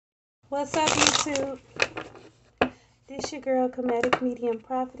What's up, YouTube? This your girl, Comedic Medium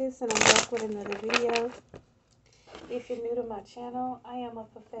Prophetess, and I'm back with another video. If you're new to my channel, I am a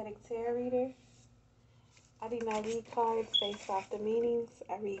prophetic tarot reader. I do not read cards based off the meanings.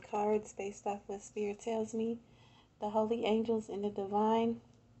 I read cards based off what Spirit tells me, the holy angels, and the divine.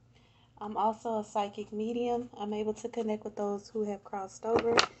 I'm also a psychic medium. I'm able to connect with those who have crossed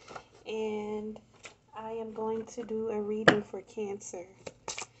over. And I am going to do a reading for Cancer.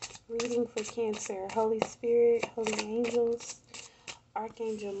 Reading for Cancer. Holy Spirit, holy angels,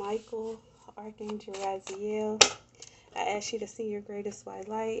 Archangel Michael, Archangel Raziel, I ask you to see your greatest white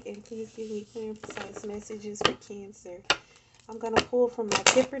light and please give me clear and precise messages for Cancer. I'm going to pull from my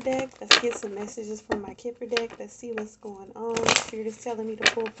Kipper deck. Let's get some messages from my Kipper deck. Let's see what's going on. Spirit is telling me to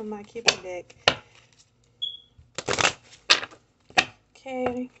pull from my Kipper deck. Okay,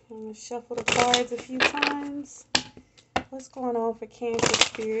 I'm going to shuffle the cards a few times. What's going on for Cancer,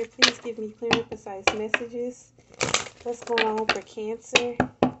 Spirit? Please give me clear and precise messages. What's going on for Cancer?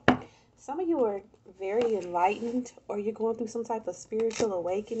 Some of you are very enlightened, or you're going through some type of spiritual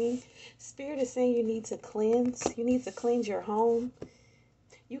awakening. Spirit is saying you need to cleanse. You need to cleanse your home.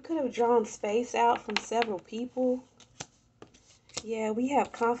 You could have drawn space out from several people. Yeah, we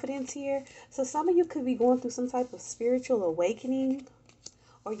have confidence here. So some of you could be going through some type of spiritual awakening,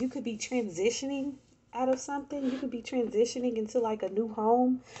 or you could be transitioning out of something. You could be transitioning into like a new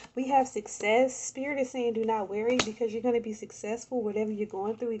home. We have success. Spirit is saying do not worry because you're going to be successful whatever you're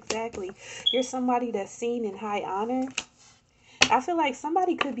going through. Exactly. You're somebody that's seen in high honor. I feel like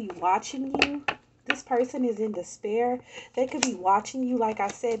somebody could be watching you. This person is in despair. They could be watching you, like I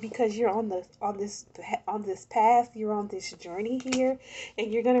said, because you're on this path, you're on this journey here,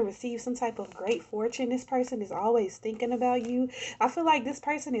 and you're gonna receive some type of great fortune. This person is always thinking about you. I feel like this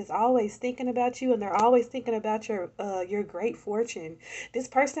person is always thinking about you, and they're always thinking about your great fortune. This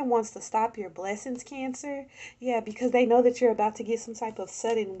person wants to stop your blessings, Cancer. Yeah, because they know that you're about to get some type of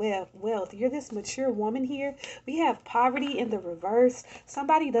sudden wealth. You're this mature woman here. We have poverty in the reverse.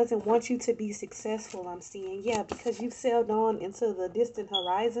 Somebody doesn't want you to be successful, I'm seeing. Yeah, because you've sailed on into the distant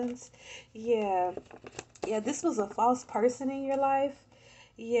horizons. Yeah. Yeah, this was a false person in your life.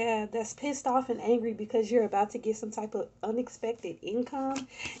 Yeah, that's pissed off and angry because you're about to get some type of unexpected income,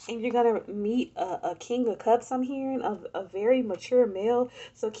 and you're going to meet a king of cups, I'm hearing, a very mature male.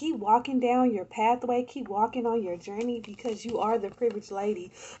 So keep walking down your pathway, keep walking on your journey because you are the privileged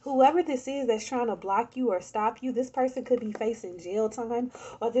lady. Whoever this is that's trying to block you or stop you, this person could be facing jail time,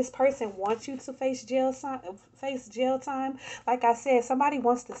 or this person wants you to face jail time. Like I said, somebody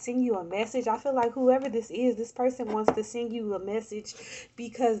wants to send you a message. I feel like whoever this is, this person wants to send you a message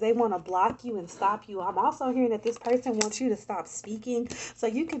because they want to block you and stop you. I'm also hearing that this person wants you to stop speaking. So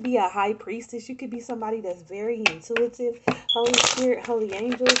you could be a high priestess. You could be somebody that's very intuitive. Holy Spirit, holy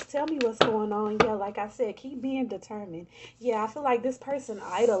angels, tell me what's going on. Yeah, like I said, keep being determined. Yeah, I feel like this person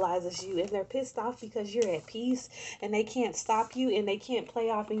idolizes you and they're pissed off because you're at peace and they can't stop you and they can't play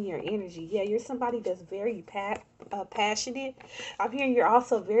off in your energy. Yeah, you're somebody that's very passionate. I'm hearing you're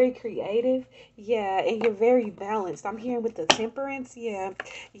also very creative. Yeah, and you're very balanced. I'm hearing with the temperance. Yeah.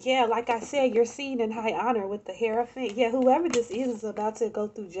 Yeah, like I said, you're seen in high honor with the Hierophant. Yeah, whoever this is about to go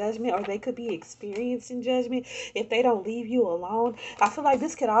through judgment, or they could be experiencing judgment if they don't leave you alone. I feel like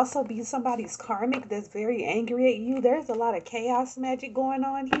this could also be somebody's karmic that's very angry at you. There's a lot of chaos magic going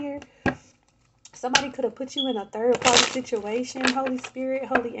on here. Somebody could have put you in a third party situation. Holy Spirit,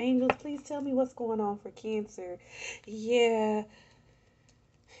 holy angels, please tell me what's going on for Cancer. Yeah,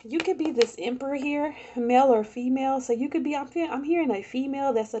 you could be this emperor here, male or female. So you could be, I'm hearing a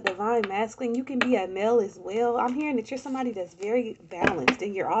female that's a divine masculine. You can be a male as well. I'm hearing that you're somebody that's very balanced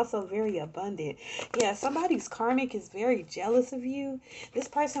and you're also very abundant. Yeah, somebody's karmic is very jealous of you. This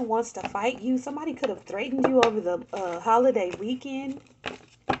person wants to fight you. Somebody could have threatened you over the holiday weekend.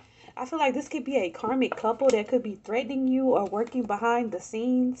 I feel like this could be a karmic couple that could be threatening you or working behind the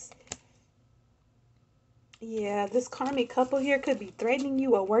scenes. Yeah, this karmic couple here could be threatening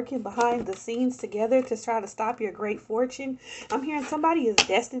you or working behind the scenes together to try to stop your great fortune. I'm hearing somebody is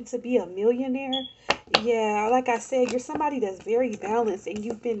destined to be a millionaire. Yeah, like I said, you're somebody that's very balanced and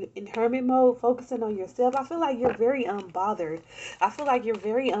you've been in hermit mode, focusing on yourself. I feel like you're very unbothered. I feel like you're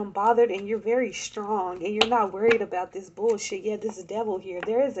very unbothered and you're very strong and you're not worried about this bullshit. Yeah, this devil here.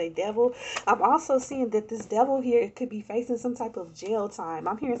 There is a devil. I'm also seeing that this devil here could be facing some type of jail time.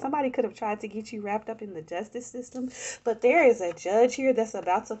 I'm hearing somebody could have tried to get you wrapped up in the justice system, but there is a judge here that's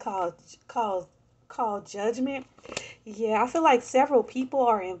about to called judgment. Yeah, I feel like several people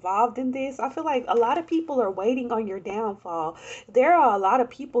are involved in this. I feel like a lot of people are waiting on your downfall. There are a lot of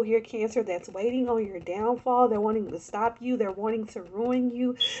people here, Cancer, that's waiting on your downfall. They're wanting to stop you. They're wanting to ruin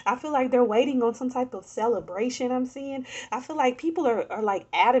you. I feel like they're waiting on some type of celebration, I'm seeing. I feel like people are like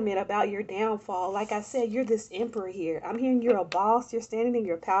adamant about your downfall. Like I said, you're this emperor here. I'm hearing you're a boss. You're standing in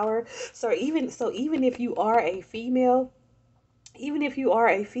your power. So even if you are a female,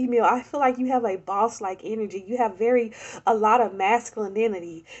 I feel like you have a boss like energy. You have a lot of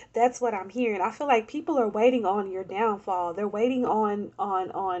masculinity. That's what I'm hearing. I feel like people are waiting on your downfall. They're waiting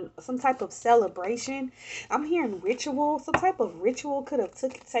on some type of celebration. I'm hearing ritual. Some type of ritual could have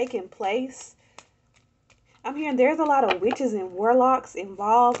taken place. I'm hearing there's a lot of witches and warlocks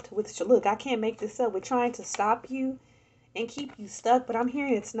involved with, look, I can't make this up, with trying to stop you and keep you stuck, but I'm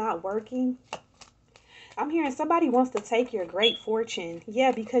hearing it's not working. I'm hearing somebody wants to take your great fortune.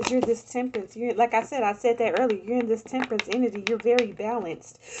 Yeah, because you're this temperance. You're, like I said that earlier. You're in this temperance energy. You're very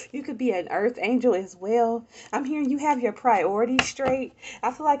balanced. You could be an earth angel as well. I'm hearing you have your priorities straight.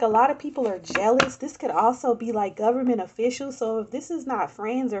 I feel like a lot of people are jealous. This could also be like government officials. So if this is not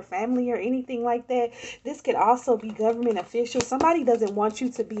friends or family or anything like that, this could also be government officials. Somebody doesn't want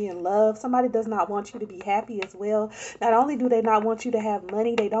you to be in love. Somebody does not want you to be happy as well. Not only do they not want you to have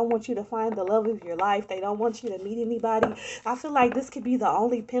money, they don't want you to find the love of your life. They don't want you to meet anybody. I feel like this could be the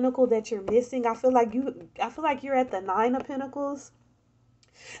only pinnacle that you're missing. I feel like you're at the 9 of Pentacles.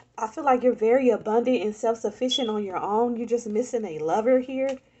 I feel like you're very abundant and self-sufficient on your own. You're just missing a lover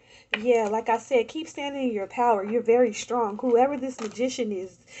here. Yeah, like I said, keep standing in your power. You're very strong, whoever this magician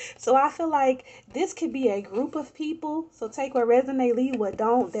is. So I feel like this could be a group of people. So take what resonate, leave what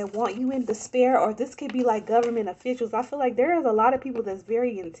don't, that want you in despair. Or this could be like government officials. I feel like there is a lot of people that's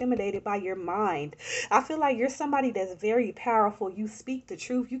very intimidated by your mind. I feel like you're somebody that's very powerful. You speak the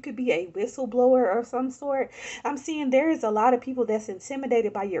truth. You could be a whistleblower or some sort. I'm seeing there is a lot of people that's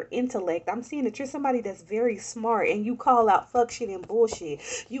intimidated by your intellect. I'm seeing that you're somebody that's very smart and you call out fuck shit and bullshit.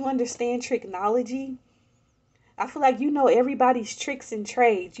 You understand technology. I feel like you know everybody's tricks and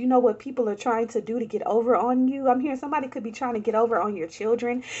trades. You know what people are trying to do to get over on you. I'm hearing somebody could be trying to get over on your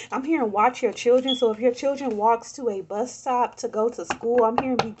children. I'm hearing watch your children. So if your children walks to a bus stop to go to school, I'm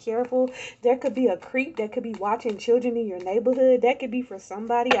hearing be careful. There could be a creep that could be watching children in your neighborhood. That could be for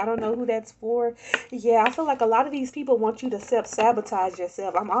somebody. I don't know who that's for. Yeah, I feel like a lot of these people want you to self-sabotage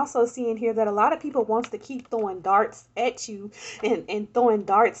yourself. I'm also seeing here that a lot of people wants to keep throwing darts at you and throwing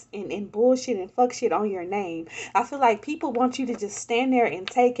darts and bullshit and fuck shit on your name. I feel like people want you to just stand there and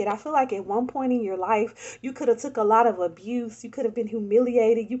take it. I feel like at one point in your life, you could have took a lot of abuse. You could have been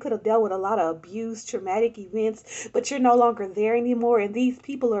humiliated. You could have dealt with a lot of abuse, traumatic events, but you're no longer there anymore. And these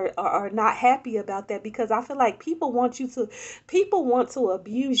people are not happy about that, because I feel like people want to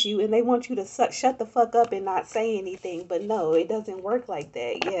abuse you, and they want you to shut the fuck up and not say anything. But no, it doesn't work like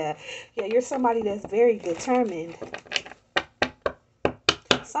that. Yeah, you're somebody that's very determined.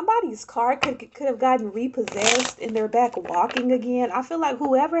 Somebody's car could have gotten repossessed and they're back walking again. I feel like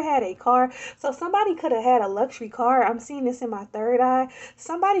whoever had a car, so somebody could have had a luxury car. I'm seeing this in my third eye.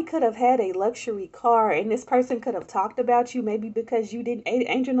 Somebody could have had a luxury car, and this person could have talked about you maybe because you didn't,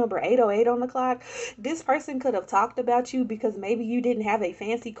 angel number 808 on the clock. This person could have talked about you because maybe you didn't have a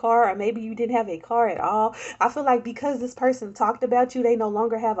fancy car, or maybe you didn't have a car at all. I feel like because this person talked about you, they no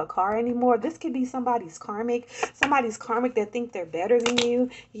longer have a car anymore. This could be somebody's karmic that think they're better than you.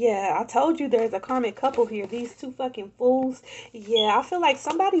 Yeah, I told you there's a karmic couple here. These two fucking fools. Yeah, I feel like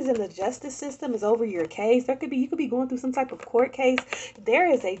somebody's in the justice system is over your case. You could be going through some type of court case. There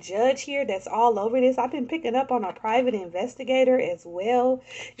is a judge here that's all over this. I've been picking up on a private investigator as well.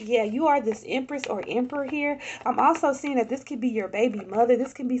 Yeah, you are this empress or emperor here. I'm also seeing that this could be your baby mother.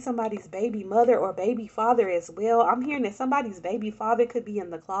 This can be somebody's baby mother or baby father as well. I'm hearing that somebody's baby father could be in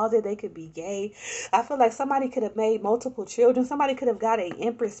the closet. They could be gay. I feel like somebody could have made multiple children. Somebody could have got a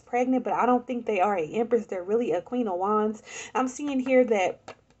empress pregnant, but I don't think they are a empress. They're really a queen of wands. I'm seeing here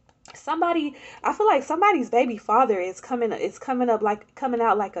that I feel like somebody's baby father is coming out like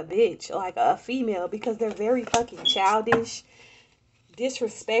a bitch, like a female, because they're very fucking childish,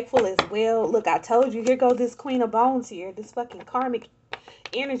 disrespectful as well. Look, I told you, here goes this queen of bones here, this fucking karmic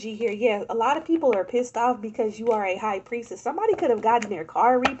energy here. Yeah, a lot of people are pissed off because you are a high priestess. Somebody could have gotten their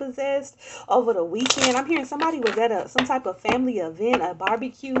car repossessed over the weekend. I'm hearing somebody was at some type of family event, a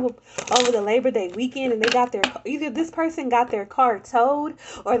barbecue over the Labor Day weekend, and they got either this person got their car towed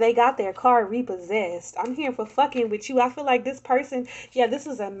or they got their car repossessed. I'm hearing for fucking with you. I feel like this person, yeah, this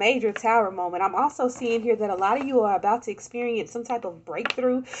is a major tower moment. I'm also seeing here that a lot of you are about to experience some type of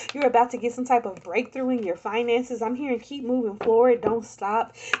breakthrough. You're about to get some type of breakthrough in your finances. I'm hearing keep moving forward. Don't stop.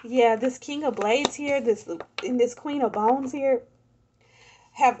 top. Yeah, this King of Blades here, this Queen of Bones here,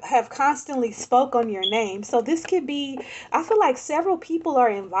 have constantly spoke on your name. So this could be, I feel like several people are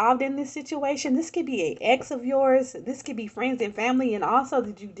involved in this situation. This could be an ex of yours. This could be friends and family, and also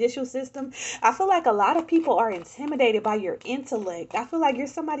the judicial system. I feel like a lot of people are intimidated by your intellect. I feel like you're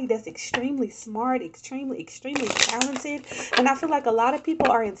somebody that's extremely smart, extremely talented. And I feel like a lot of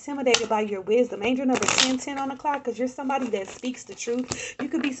people are intimidated by your wisdom. Angel number 1010 on the clock, because you're somebody that speaks the truth. You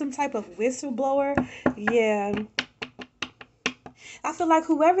could be some type of whistleblower. Yeah. I feel like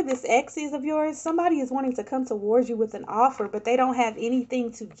whoever this ex is of yours, somebody is wanting to come towards you with an offer, but they don't have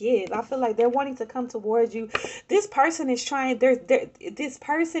anything to give. I feel like they're wanting to come towards you. This person is trying, this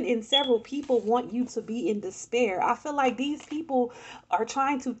person and several people want you to be in despair. I feel like these people are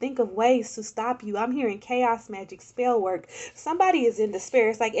trying to think of ways to stop you. I'm hearing chaos magic, spell work. Somebody is in despair.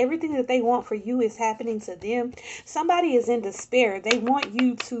 It's like everything that they want for you is happening to them. Somebody is in despair. They want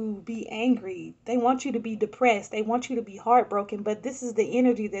you to be angry. They want you to be depressed. They want you to be heartbroken, but this is the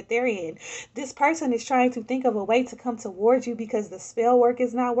energy that they're in. This person is trying to think of a way to come towards you because the spell work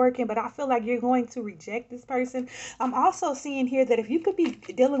is not working, but I feel like you're going to reject this person. I'm also seeing here that if you could be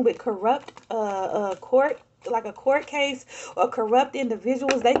dealing with corrupt court, like a court case, or corrupt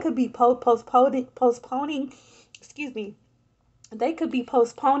individuals, they could be postponing, excuse me, they could be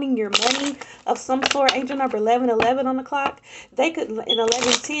postponing your money of some sort. Angel number 1111 on the clock. They could, in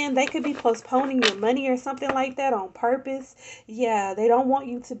 1110, they could be postponing your money or something like that on purpose. Yeah, they don't want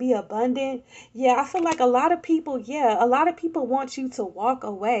you to be abundant. Yeah, I feel like a lot of people, a lot of people want you to walk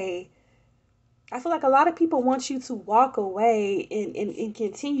away. I feel like a lot of people want you to walk away and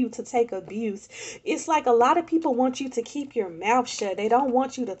continue to take abuse. It's like a lot of people want you to keep your mouth shut. They don't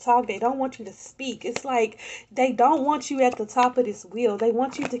want you to talk. They don't want you to speak. It's like they don't want you at the top of this wheel. They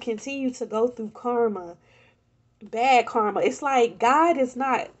want you to continue to go through karma, bad karma. It's like God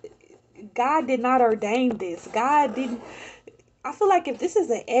did not ordain this. I feel like if this is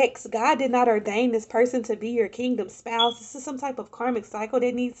an ex, God did not ordain this person to be your kingdom spouse. This is some type of karmic cycle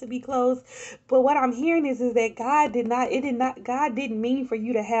that needs to be closed. But what I'm hearing is that God didn't mean for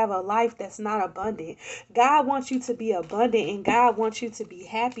you to have a life that's not abundant. God wants you to be abundant, and God wants you to be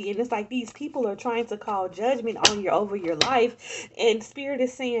happy. And it's like these people are trying to call judgment on you over your life. And Spirit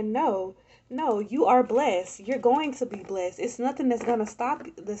is saying, no. No, you are blessed. You're going to be blessed. It's nothing that's going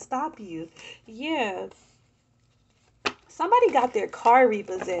to stop you. Yeah. Somebody got their car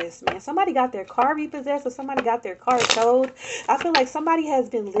repossessed, man. Somebody got their car repossessed, or somebody got their car towed. I feel like somebody has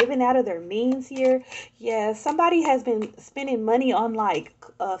been living out of their means here. Yeah, somebody has been spending money on like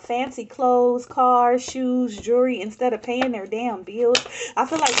fancy clothes, cars, shoes, jewelry instead of paying their damn bills. I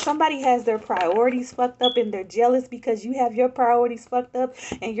feel like somebody has their priorities fucked up and they're jealous because you have your priorities fucked up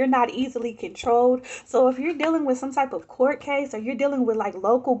and you're not easily controlled. So if you're dealing with some type of court case, or you're dealing with like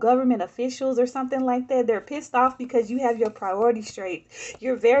local government officials or something like that, they're pissed off because you have your priorities straight.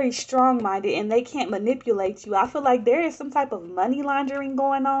 You're very strong-minded and they can't manipulate you. I feel like there is some type of money laundering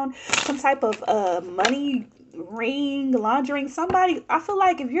going on, some type of money ring laundering. Somebody, I feel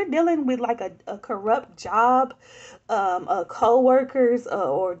like if you're dealing with like a corrupt job, co-workers,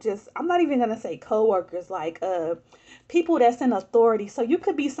 or just, I'm not even gonna say co-workers, like people that's in authority. So you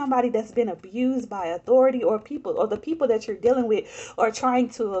could be somebody that's been abused by authority, or people, or the people that you're dealing with are trying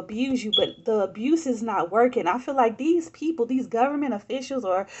to abuse you, but the abuse is not working. I feel like these people, these government officials,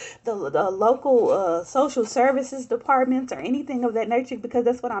 or the local social services departments, or anything of that nature, because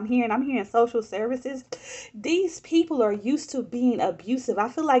that's what I'm hearing. I'm hearing social services. These people are used to being abusive. I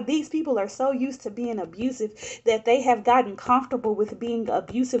feel like these people are so used to being abusive that they have gotten comfortable with being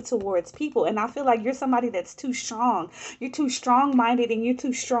abusive towards people. And I feel like you're somebody that's too strong. You're too strong-minded and you're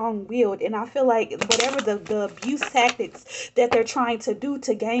too strong-willed. And I feel like whatever the abuse tactics that they're trying to do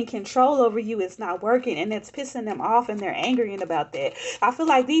to gain control over you is not working, and it's pissing them off, and they're angry about that. I feel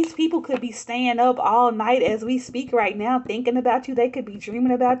like these people could be staying up all night as we speak right now thinking about you. They could be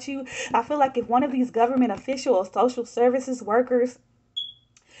dreaming about you. I feel like if one of these government official or social services workers,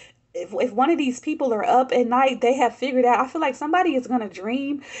 if one of these people are up at night, they have figured out, I feel like somebody is going to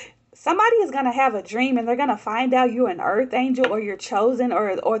dream. Somebody is gonna have a dream, and they're gonna find out you're an earth angel, or you're chosen,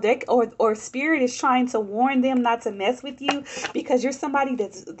 or spirit is trying to warn them not to mess with you because you're somebody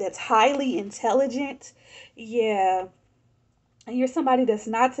that's highly intelligent. Yeah, and you're somebody that's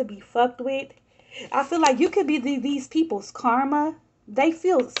not to be fucked with. I feel like you could be these people's karma. They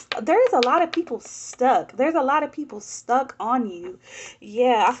feel, there's a lot of people stuck. There's a lot of people stuck on you.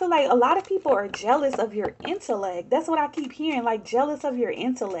 Yeah, I feel like a lot of people are jealous of your intellect. That's what I keep hearing, like jealous of your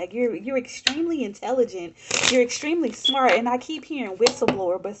intellect. You're extremely intelligent. You're extremely smart, and I keep hearing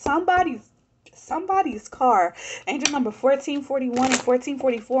whistleblower, but somebody's car, angel number 1441 and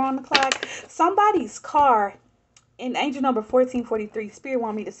 1444 on the clock, somebody's car, and angel number 1443, spirit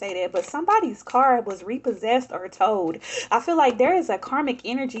want me to say that, but somebody's car was repossessed or towed. I feel like there is a karmic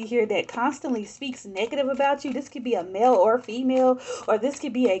energy here that constantly speaks negative about you. This could be a male or female, or this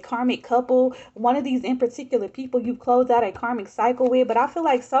could be a karmic couple, one of these in particular people you close out a karmic cycle with. But I feel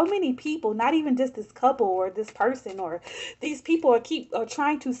like so many people, not even just this couple or this person, or these people are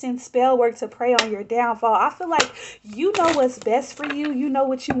trying to send spell work to prey on your downfall. I feel like you know what's best for you. You know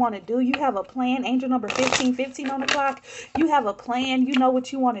what you want to do. You have a plan. Angel number 1515 on the clock. You have a plan. You know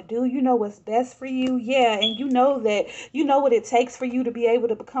what you want to do. You know what's best for you. Yeah, and you know that you know what it takes for you to be able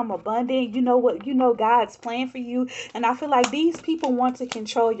to become abundant. You know God's plan for you. And I feel like these people want to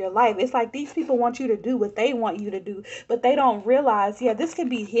control your life. It's like these people want you to do what they want you to do, but they don't realize, yeah, this can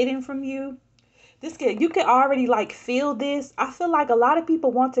be hidden from you. You can already like feel this. I feel like a lot of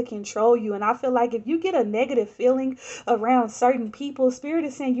people want to control you, and I feel like if you get a negative feeling around certain people, spirit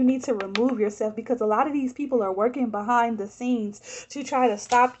is saying you need to remove yourself, because a lot of these people are working behind the scenes to try to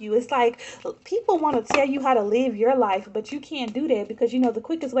stop you. It's like people want to tell you how to live your life, but you can't do that, because the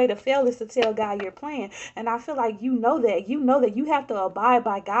quickest way to fail is to tell God your plan. And I feel like you know that you have to abide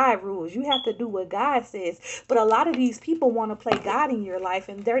by God rules. You have to do what God says. But a lot of these people want to play God in your life,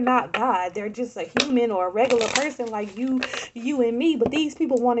 and they're not God. They're just a human or a regular person like you and me. But these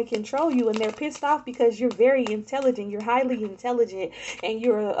people want to control you, and they're pissed off because you're very intelligent. You're highly intelligent, and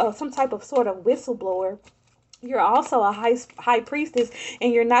you're some type of sort of whistleblower. You're also a high priestess,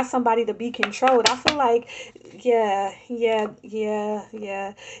 and you're not somebody to be controlled. I feel like, yeah.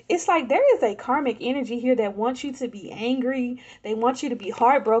 It's like there is a karmic energy here that wants you to be angry. They want you to be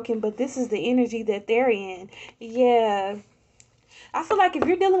heartbroken, but this is the energy that they're in. Yeah. I feel like if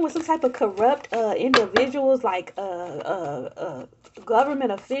you're dealing with some type of corrupt individuals, like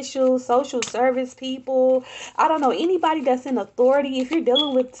government officials, social service people, I don't know, anybody that's in authority, if you're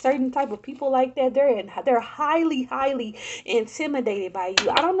dealing with certain type of people like that, they're highly intimidated by you.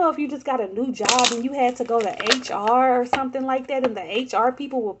 I don't know if you just got a new job and you had to go to HR or something like that, and the HR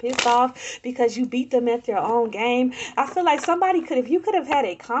people were pissed off because you beat them at their own game. I feel like if you could have had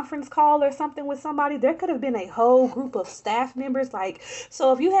a conference call or something with somebody, there could have been a whole group of staff members.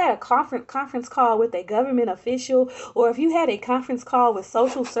 So if you had a conference call with a government official, or if you had a conference call with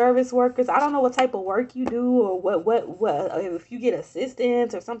social service workers, I don't know what type of work you do, or what if you get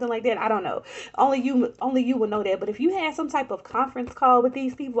assistance or something like that. I don't know. Only you would know that. But if you had some type of conference call with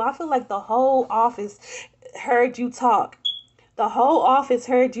these people, I feel like the whole office heard you talk. The whole office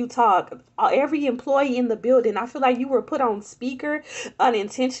heard you talk. Every employee in the building. I feel like you were put on speaker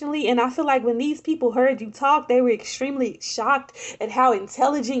unintentionally. And I feel like when these people heard you talk, they were extremely shocked at how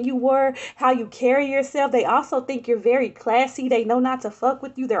intelligent you were, how you carry yourself. They also think you're very classy. They know not to fuck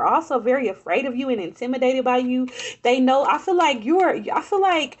with you. They're also very afraid of you and intimidated by you. They know. I feel like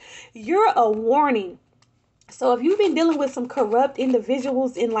you're a warning. So if you've been dealing with some corrupt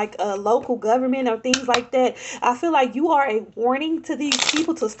individuals in like a local government or things like that, I feel like you are a warning to these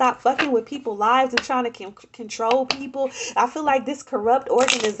people to stop fucking with people's lives and trying to control people. I feel like this corrupt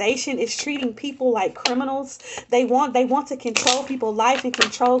organization is treating people like criminals. They want to control people's life and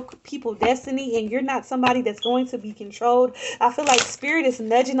control people's destiny, and you're not somebody that's going to be controlled. I feel like spirit is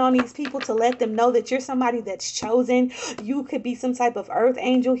nudging on these people to let them know that you're somebody that's chosen. You could be some type of earth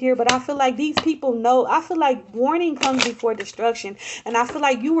angel here, but I feel like these people know. I feel like warning comes before destruction, and I feel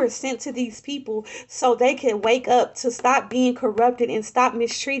like you were sent to these people so they can wake up to stop being corrupted and stop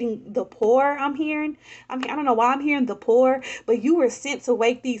mistreating the poor. I don't know why I'm hearing the poor, but you were sent to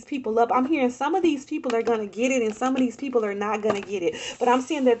wake these people up. I'm hearing some of these people are going to get it and some of these people are not going to get it, but I'm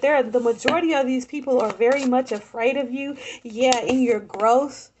seeing that the majority of these people are very much afraid of you, in your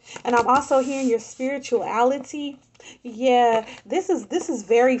growth. And I'm also hearing your spirituality. Yeah, this is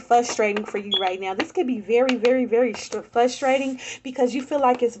very frustrating for you right now. This could be very, very, very frustrating because you feel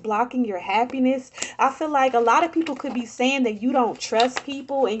like it's blocking your happiness. I feel like a lot of people could be saying that you don't trust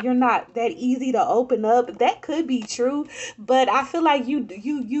people and you're not that easy to open up. That could be true, but I feel like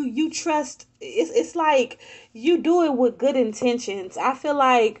you trust. It's like you do it with good intentions. I feel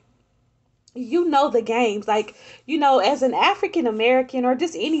like the games, like, as an African American or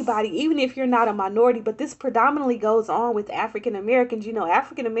just anybody, even if you're not a minority, but this predominantly goes on with African Americans.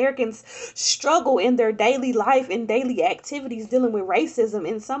 African Americans struggle in their daily life and daily activities dealing with racism,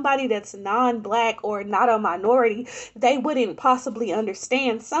 and somebody that's non-black or not a minority, they wouldn't possibly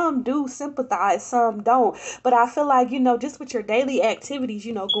understand. Some do sympathize, some don't, but I feel like, just with your daily activities,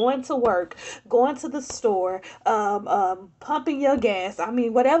 going to work, going to the store, pumping your gas,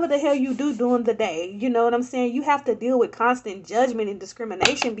 whatever the hell you do during the day. You know what I'm saying? You have to deal with constant judgment and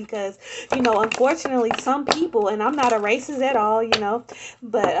discrimination because, unfortunately, some people, and I'm not a racist at all,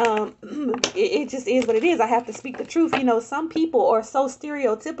 but it just is what it is. I have to speak the truth. Some people are so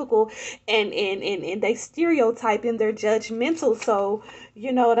stereotypical and they stereotype and they're judgmental. So,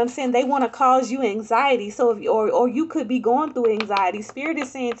 you know what I'm saying? They want to cause you anxiety. So or you could be going through anxiety. Spirit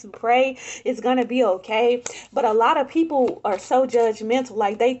is saying to pray. It's going to be okay. But a lot of people are so judgmental.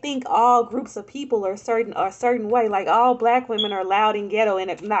 Like they think all groups of people are certain way. Like all black women are loud and ghetto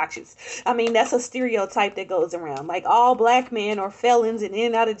and obnoxious. I mean, that's a stereotype that goes around. Like all black men are felons and in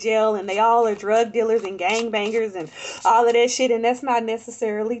and out of jail and they all are drug dealers and gangbangers and all of that shit. And that's not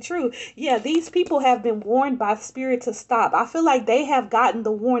necessarily true. Yeah, these people have been warned by spirit to stop. I feel like they have gotten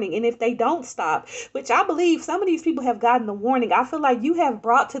the warning. And if they don't stop, which I believe some of these people have gotten the warning, I feel like you have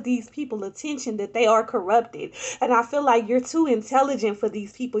brought to these people attention that they are corrupted. And I feel like you're too intelligent for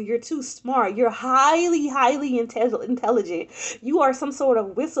these people. You're too smart. You're highly, highly intelligent. You are some sort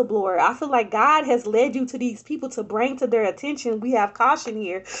of whistleblower. I feel like God has led you to these people to bring to their attention. We have caution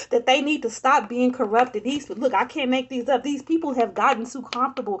here that they need to stop being corrupted. Look, I can't make these up. These people have gotten too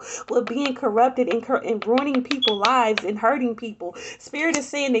comfortable with being corrupted and ruining people's lives and hurting people. Spirit is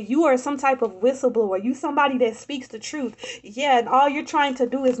saying that you are some type of whistleblower. You somebody that speaks the truth. Yeah, and all you're trying to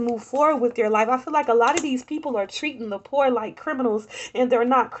do is move forward with your life. I feel like a lot of these people are treating the poor like criminals and they're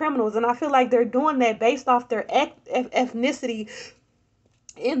not criminals. And I feel like they're doing that based off their ethnicity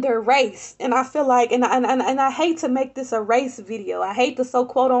in their race. And I feel like and I hate to make this a race video. I hate to so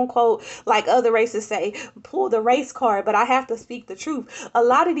quote unquote, like other races say, pull the race card, but I have to speak the truth. A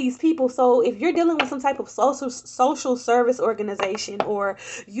lot of these people, so if you're dealing with some type of social service organization, or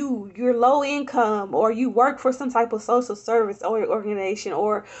you're low income, or you work for some type of social service organization,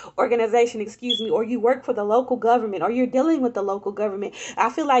 or you work for the local government, or you're dealing with the local government, I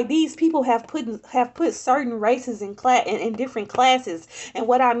feel like these people have put certain races in different classes. And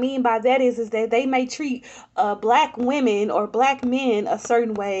what I mean by that is that they may treat black women or black men a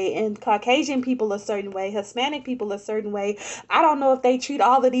certain way, and Caucasian people a certain way, Hispanic people a certain way. I don't know if they treat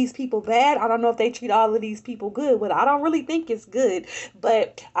all of these people bad. I don't know if they treat all of these people good. But I don't really think it's good.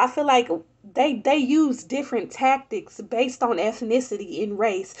 But I feel like they use different tactics based on ethnicity and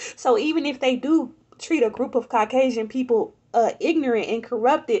race. So even if they do treat a group of Caucasian people ignorant and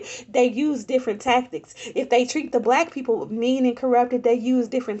corrupted, they use different tactics. If they treat the black people mean and corrupted, they use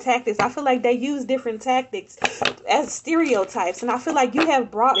different tactics. I feel like they use different tactics as stereotypes. And I feel like you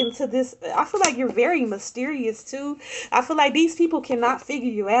have brought into this, I feel like you're very mysterious too. I feel like these people cannot figure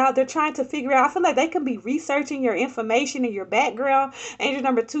you out. They're trying to figure out, I feel like they can be researching your information and your background. Angel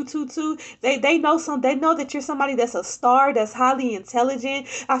number 222, they know that you're somebody that's a star, that's highly intelligent.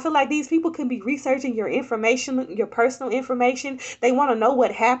 I feel like these people can be researching your information, your personal information. They want to know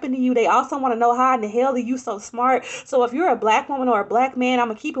what happened to you. They also want to know how in the hell are you so smart. So if you're a black woman or a black man, I'm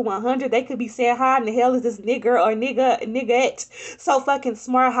gonna keep it 100. They could be saying, how in the hell is this nigger or niggette so fucking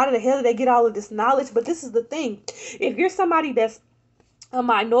smart? How the hell did they get all of this knowledge? But this is the thing. If you're somebody that's a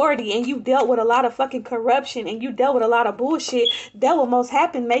minority and you dealt with a lot of fucking corruption and you dealt with a lot of bullshit, that will most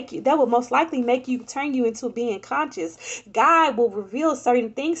likely make you turn you into being conscious. God will reveal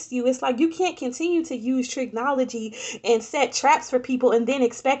certain things to you. It's like you can't continue to use technology and set traps for people and then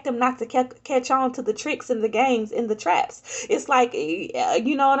expect them not to catch on to the tricks and the games and the traps. It's like,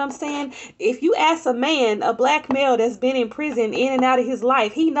 you know what I'm saying? If you ask a man, a black male that's been in prison in and out of his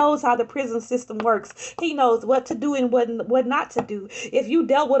life, he knows how the prison system works. He knows what to do and what not to do. If you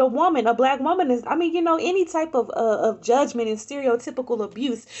dealt with a woman, a black woman is, any type of judgment and stereotypical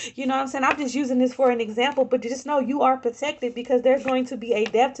abuse, you know what I'm saying? I'm just using this for an example, but just know you are protected because there's going to be a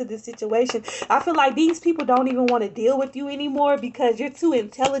depth to this situation. I feel like these people don't even want to deal with you anymore because you're too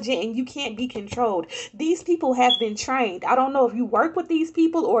intelligent and you can't be controlled. These people have been trained. I don't know if you work with these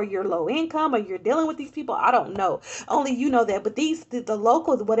people or you're low income or you're dealing with these people. I don't know. Only you know that. But the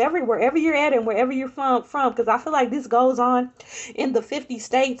locals, wherever you're at and wherever you're from, because I feel like this goes on in the 50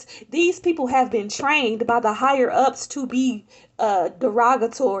 states, these people have been trained by the higher ups to be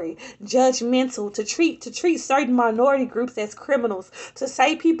derogatory, judgmental, to treat certain minority groups as criminals, to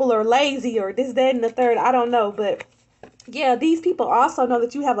say people are lazy or this, that, and the third. I don't know, but yeah, these people also know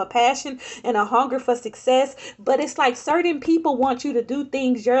that you have a passion and a hunger for success, but it's like certain people want you to do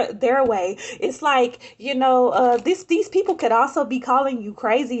things their way. It's like, these people could also be calling you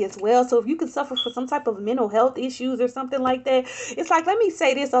crazy as well. So if you can suffer from some type of mental health issues or something like that, it's like, let me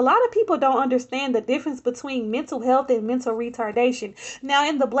say this, a lot of people don't understand the difference between mental health and mental retardation. Now,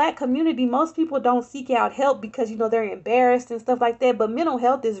 in the black community, most people don't seek out help because, they're embarrassed and stuff like that, but mental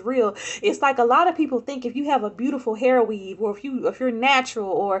health is real. It's like a lot of people think if you have a beautiful hair weave, or if you're natural,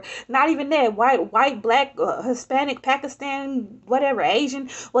 or not even that, white, black, Hispanic, Pakistan, whatever, Asian,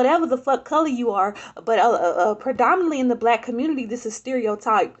 whatever the fuck color you are. But predominantly in the black community, this is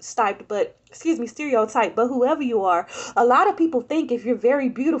stereotype, but whoever you are, a lot of people think if you're very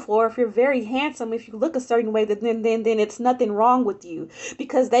beautiful, or if you're very handsome, if you look a certain way, that then it's nothing wrong with you,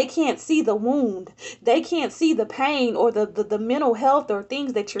 because they can't see the wound, they can't see the pain, or the mental health, or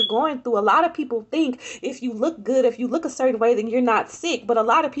things that you're going through. A lot of people think if you look good, if you look a certain way, then you're not sick, but a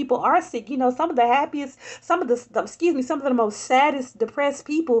lot of people are sick. You know, some of the happiest, some of the most saddest, depressed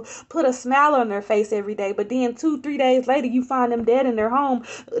people put a smile on their face every day, but then 2-3 days later you find them dead in their home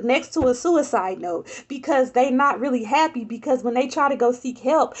next to a suicide note, because they not really happy, because when they try to go seek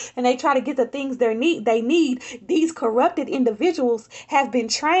help and they try to get the things they need, these corrupted individuals have been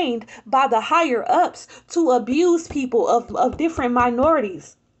trained by the higher ups to abuse people of different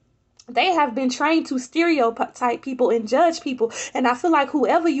minorities. They have been trained to stereotype people and judge people. And I feel like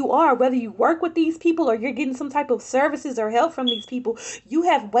whoever you are, whether you work with these people or you're getting some type of services or help from these people, you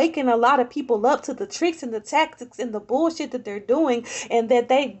have wakened a lot of people up to the tricks and the tactics and the bullshit that they're doing. And that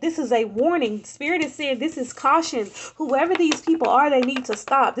this is a warning. Spirit is saying this is caution. Whoever these people are, they need to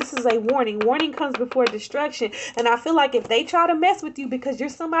stop. This is a warning. Warning comes before destruction. And I feel like if they try to mess with you because you're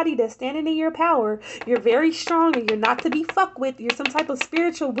somebody that's standing in your power, you're very strong and you're not to be fucked with, you're some type of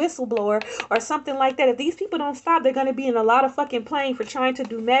spiritual whistleblower or something like that. If these people don't stop, they're going to be in a lot of fucking pain for trying to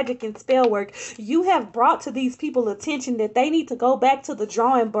do magic and spell work. You have brought to these people attention that they need to go back to the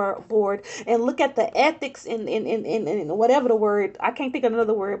drawing board and look at the ethics and whatever the word, I can't think of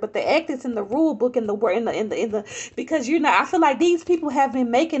another word, but the ethics in the rule book and the word in the because you're not, I feel like these people have been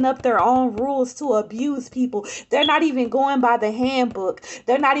making up their own rules to abuse people. They're not even going by the handbook.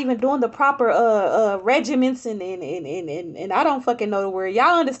 They're not even doing the proper regiments and I don't fucking know the word.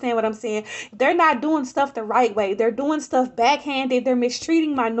 Y'all understand what I'm saying? They're not doing stuff the right way. They're doing stuff backhanded. They're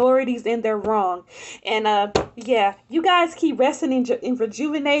mistreating minorities, and they're wrong. And yeah, you guys keep resting in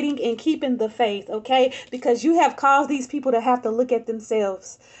rejuvenating and keeping the faith, okay? Because you have caused these people to have to look at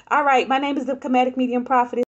themselves. All right, my name is the Comedic Medium Prophetess.